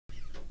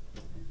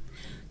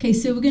Okay,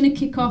 so we're going to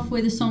kick off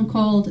with a song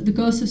called The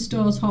Ghosts of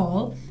Storthes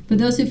Hall. For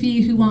those of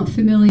you who aren't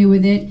familiar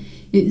with it,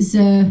 it's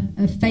a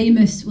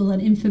famous, well, an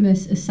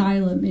infamous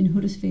asylum in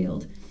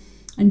Huddersfield.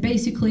 And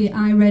basically,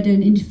 I read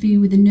an interview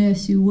with a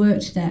nurse who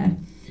worked there,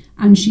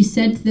 and she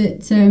said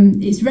that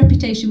its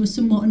reputation was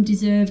somewhat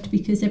undeserved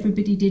because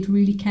everybody did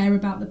really care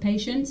about the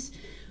patients.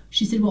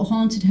 She said what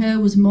haunted her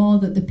was more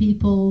that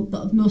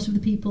most of the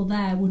people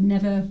there would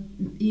never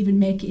even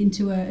make it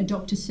into a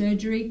doctor's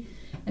surgery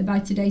by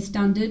today's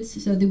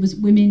standards. So there was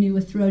women who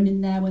were thrown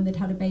in there when they'd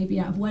had a baby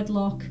out of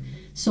wedlock,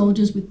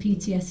 soldiers with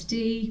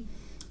PTSD,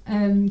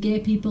 gay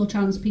people,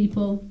 trans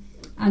people.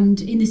 And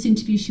in this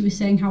interview, she was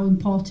saying how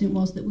important it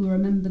was that we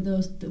remember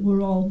those that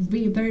were all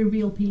very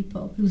real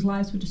people whose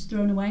lives were just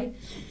thrown away.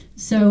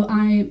 So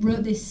I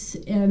wrote this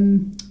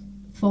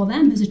for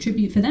them, as a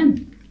tribute for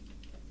them.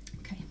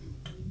 Okay.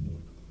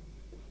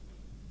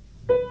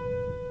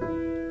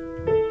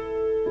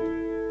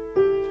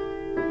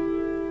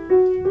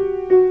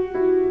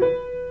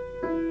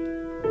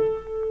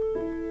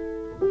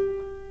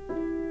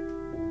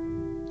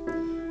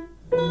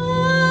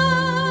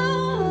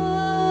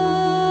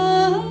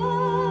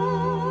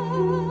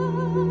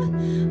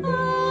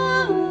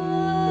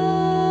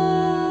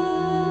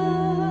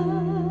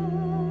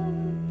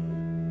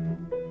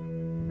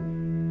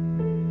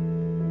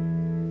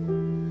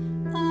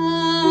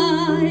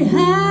 I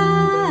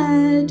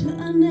had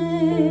a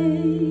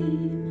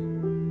name,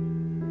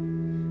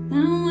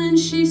 and when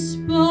she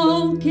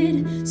spoke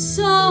it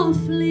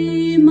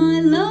softly, my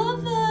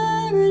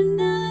lover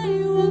announced.